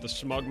with that, the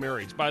smug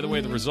marrieds. By the way,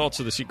 the results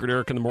of the Secret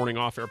Eric in the Morning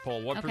off-air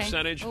poll. What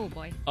percentage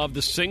of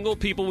the single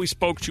people we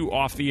spoke to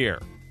off the air?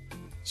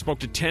 Spoke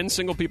to 10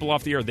 single people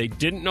off the air. They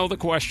didn't know the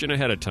question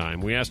ahead of time.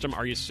 We asked them,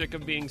 are you sick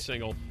of being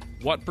single?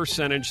 What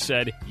percentage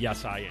said,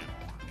 yes, I am?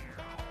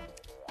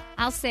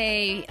 I'll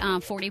say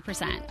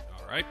 40%.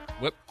 All right.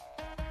 Whip.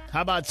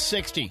 How about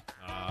 60?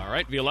 All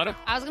right. Violetta?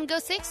 I was going to go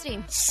 60.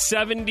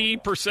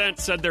 70%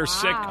 said they're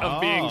sick of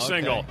being okay.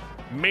 single.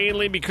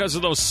 Mainly because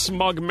of those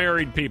smug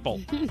married people.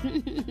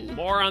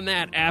 More on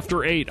that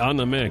after 8 on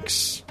The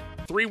Mix.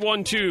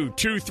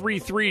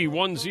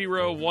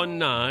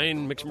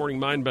 312-233-1019. Mixed Morning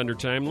Mindbender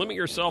time. Limit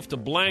yourself to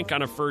blank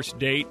on a first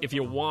date if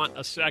you want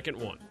a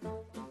second one.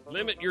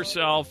 Limit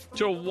yourself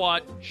to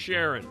what,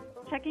 Sharon?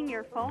 Checking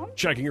your phone?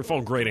 Checking your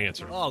phone. Great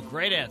answer. Oh,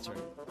 great answer.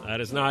 That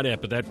is not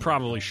it, but that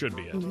probably should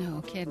be it.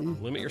 No kidding.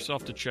 Limit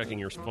yourself to checking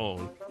your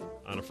phone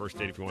on a first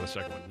date if you want a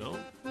second one. No?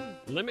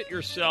 Limit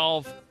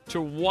yourself to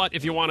what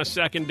if you want a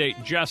second date?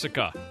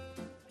 Jessica.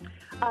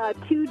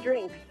 2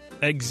 drinks.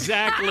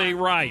 Exactly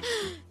right.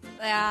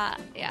 Yeah.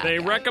 They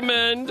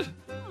recommend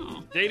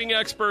dating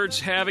experts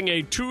having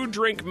a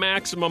 2-drink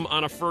maximum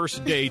on a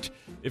first date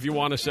if you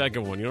want a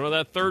second one. You know,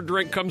 that third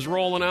drink comes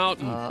rolling out.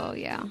 And, Oh,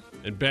 yeah.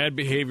 and bad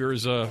behavior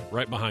is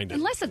right behind it.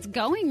 Unless it's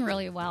going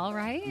really well,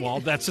 right? Well,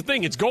 that's the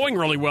thing. It's going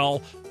really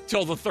well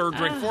till the third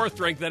drink, fourth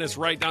drink, then it's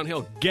right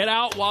downhill. Get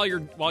out while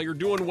you're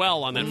doing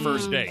well on that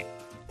first date.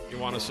 You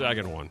want a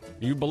second one.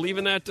 You believe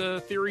in that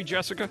theory,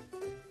 Jessica?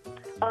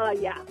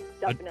 Yeah,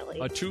 definitely.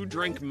 A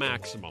 2-drink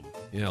maximum.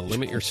 Yeah,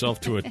 limit yourself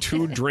to a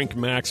 2-drink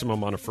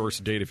maximum on a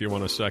first date if you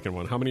want a second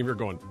one. How many of you are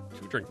going,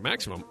 2-drink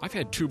maximum? I've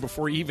had 2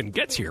 before he even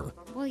gets here.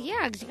 Well,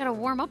 yeah, because you got to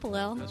warm up a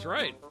little. That's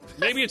right.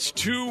 Maybe it's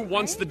 2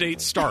 once the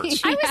date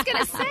starts. I was going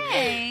to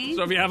say.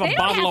 So if you have a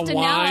bottle of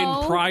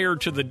wine prior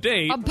to the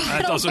date,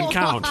 that doesn't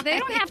count. They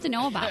don't have to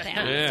know about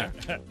that.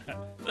 Yeah.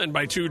 And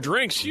by 2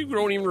 drinks, you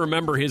don't even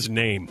remember his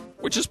name,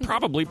 which is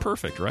probably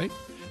perfect, right?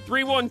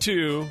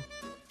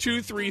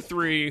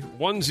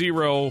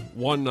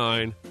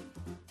 312-233-1019.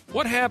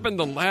 What happened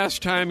the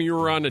last time you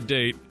were on a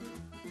date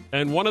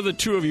and one of the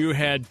two of you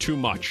had too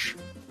much?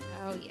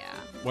 Oh, yeah.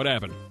 What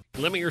happened?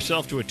 Limit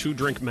yourself to a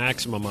 2-drink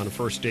maximum on a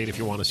first date if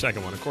you want a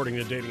second one, according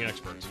to dating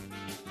experts.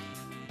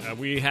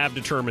 We have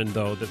determined,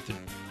 though, that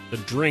the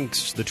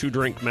drinks, the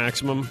 2-drink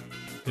maximum,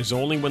 is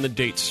only when the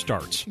date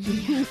starts.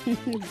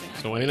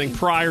 So anything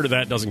prior to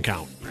that doesn't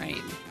count. Right.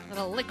 A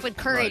little liquid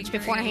courage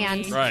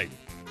beforehand. Right.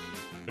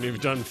 And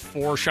you've done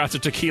 4 shots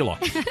of tequila.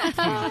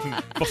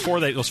 Before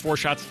those 4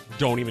 shots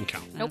don't even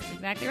count. Nope,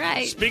 exactly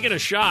right. Speaking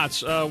of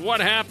shots, what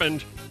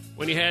happened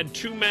when you had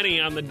too many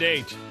on the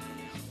date?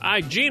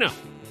 Hi, Gina.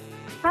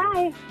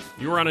 Hi.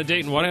 You were on a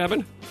date and what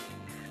happened?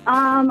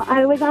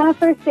 I was on a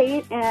first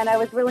date and I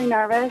was really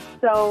nervous,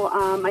 so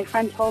my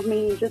friend told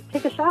me, just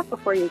take a shot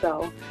before you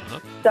go. Uh-huh.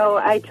 So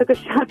I took a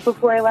shot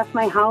before I left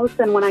my house,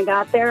 and when I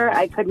got there,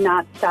 I could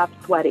not stop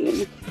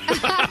sweating.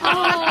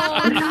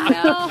 Oh,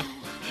 no.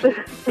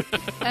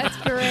 That's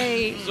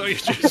great. So you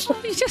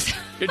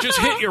just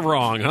hit you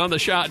wrong, huh? The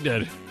shot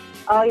did.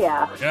 Oh,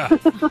 yeah. Yeah.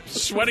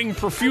 Sweating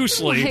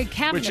profusely, Like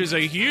having which to- is a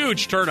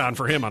huge turn on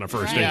for him on a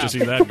first date Right. to see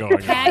that going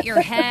on. Pat your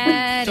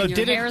head, So and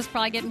did your it- hair is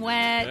probably getting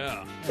wet.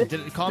 Yeah. Did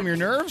it calm your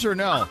nerves or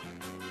no?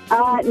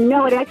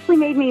 No, it actually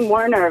made me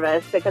more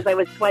nervous because I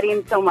was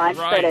sweating so much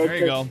Right, that it There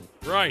you go.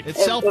 Right. It's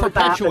It was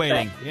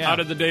self-perpetuating. opposite. Yeah. How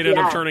did the date end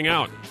up Yeah. turning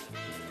out?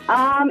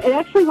 It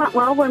actually went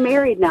well. We're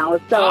married now,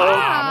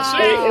 so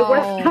see? it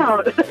worked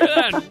out. Look at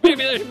that.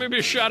 Maybe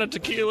a shot of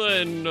tequila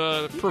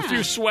and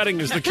profuse sweating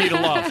is the key to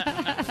love.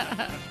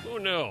 Oh,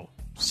 no.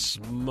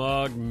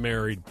 Smug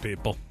married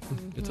people.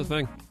 It's a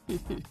thing.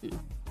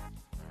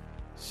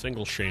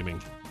 Single shaming.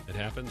 It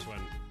happens when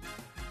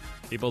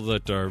people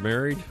that are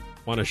married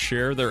want to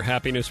share their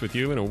happiness with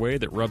you in a way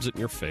that rubs it in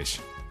your face.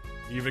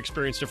 You've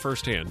experienced it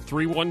firsthand.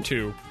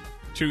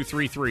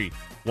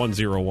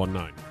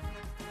 312-233-1019.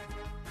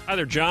 Hi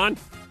there, John.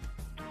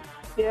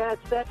 Yeah,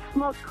 it's that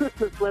smug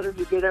Christmas letter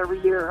you get every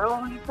year.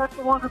 Oh, he's such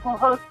a wonderful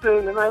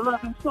husband, and I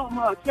love him so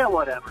much. Yeah,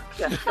 whatever.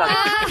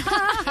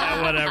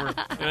 Yeah, whatever.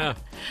 Yeah.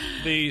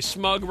 The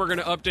smug, we're going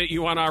to update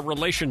you on our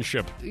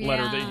relationship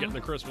letter that you get in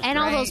the Christmas And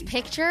all card. those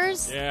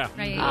pictures. Yeah.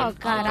 Right. Oh,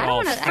 God. I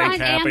All don't want to. fake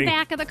Front happy. and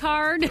back of the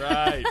card.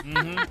 Right.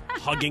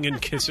 Hugging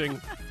and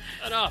kissing.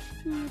 Enough.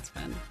 That's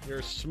fun.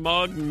 Your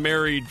smug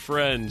married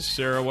friends.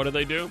 Sarah, what do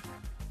they do?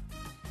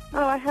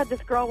 Oh, I had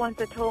this girl once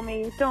that told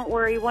me, don't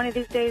worry, one of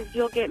these days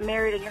you'll get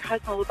married and your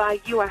husband will buy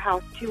you a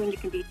house, too, and you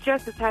can be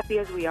just as happy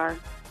as we are.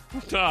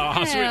 Oh,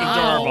 how sweet and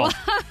adorable.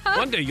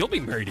 One day you'll be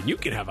married and you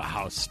can have a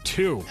house,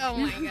 too. Oh,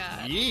 my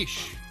God.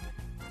 Yeesh.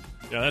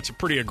 Yeah, that's a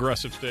pretty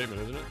aggressive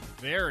statement, isn't it?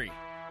 Very.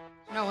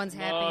 No one's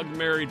happy. Smug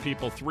married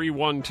people.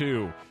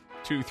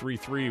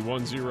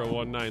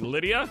 312-233-1019.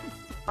 Lydia?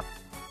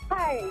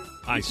 Hi.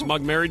 Hi,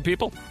 smug married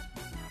people?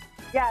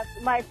 Yes,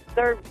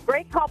 they're a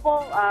great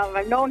couple.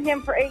 I've known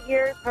him for 8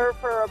 years, her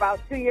for about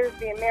 2 years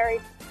being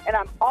married, and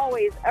I'm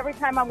always, every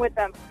time I'm with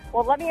them,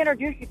 well, let me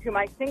introduce you to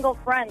my single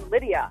friend,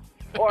 Lydia.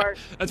 Or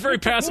That's very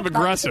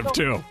passive-aggressive,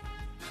 too.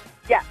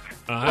 Yes.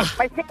 Uh-huh.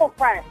 My single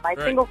friend. Right.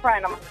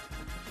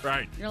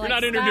 Right. You're You're like,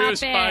 not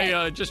introduced "Stop by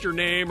it." just your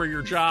name or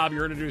your job.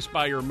 You're introduced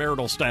by your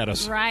marital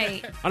status.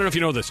 Right. I don't know if you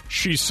know this.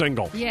 She's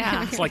single.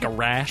 Yeah. It's like a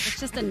rash.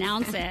 Just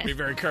announce Be it.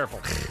 very careful.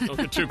 Don't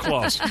get too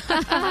close.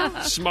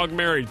 Smug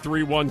married.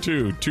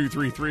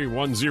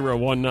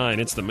 312-233-1019.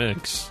 It's the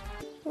mix.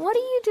 What are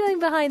you doing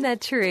behind that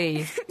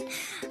tree?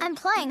 I'm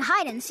playing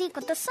hide and seek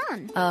with the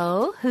sun.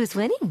 Oh, who's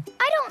winning?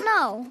 I don't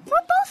know.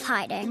 We're both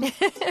hiding.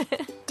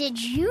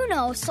 Did you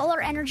know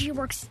solar energy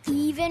works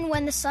even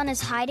when the sun is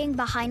hiding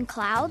behind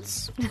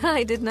clouds?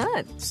 I did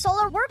not.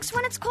 Solar works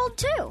when it's cold,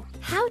 too.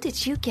 How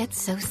did you get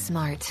so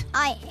smart?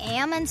 I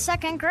am in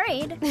second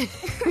grade.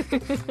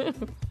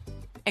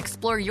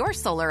 Explore your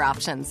solar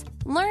options.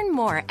 Learn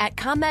more at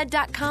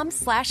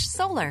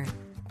ComEd.com/solar.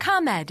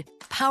 ComEd,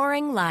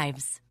 powering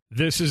lives.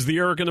 This is the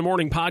Eric in the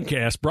Morning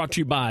podcast brought to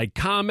you by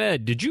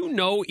ComEd. Did you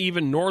know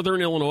even Northern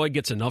Illinois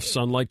gets enough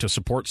sunlight to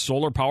support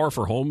solar power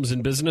for homes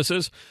and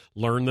businesses?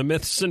 Learn the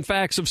myths and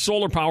facts of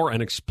solar power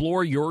and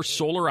explore your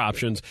solar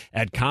options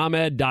at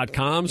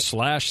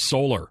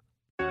ComEd.com/solar.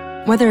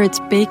 Whether it's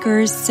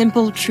Baker's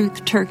Simple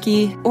Truth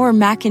Turkey or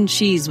mac and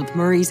cheese with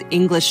Murray's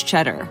English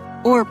Cheddar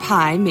or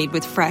pie made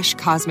with fresh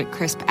Cosmic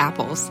Crisp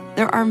apples,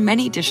 there are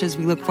many dishes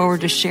we look forward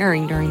to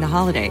sharing during the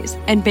holidays.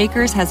 And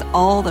Baker's has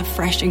all the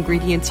fresh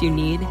ingredients you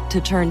need to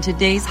turn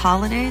today's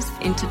holidays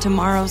into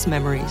tomorrow's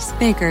memories.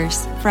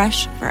 Baker's,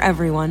 fresh for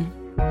everyone.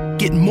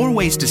 Get more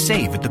ways to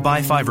save at the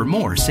Buy 5 or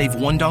More Save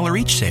 $1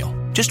 each sale.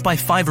 Just buy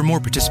 5 or more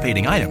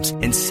participating items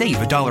and save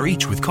 $1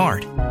 each with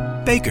card.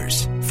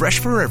 Baker's, fresh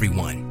for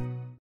everyone.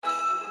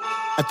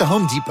 At the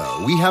Home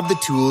Depot, we have the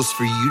tools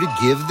for you to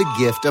give the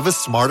gift of a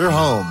smarter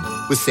home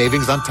with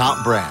savings on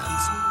top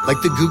brands,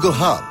 like the Google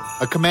Hub,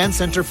 a command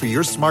center for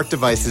your smart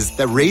devices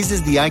that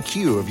raises the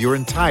IQ of your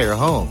entire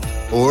home,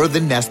 or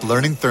the Nest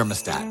Learning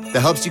Thermostat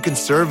that helps you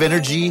conserve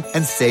energy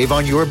and save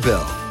on your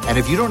bill. And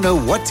if you don't know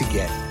what to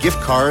get,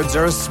 gift cards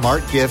are a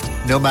smart gift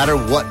no matter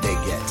what they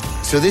get.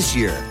 So this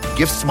year,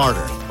 gift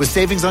smarter with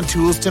savings on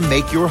tools to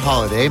make your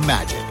holiday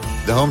magic.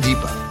 The Home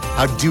Depot,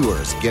 how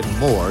doers get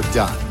more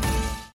done.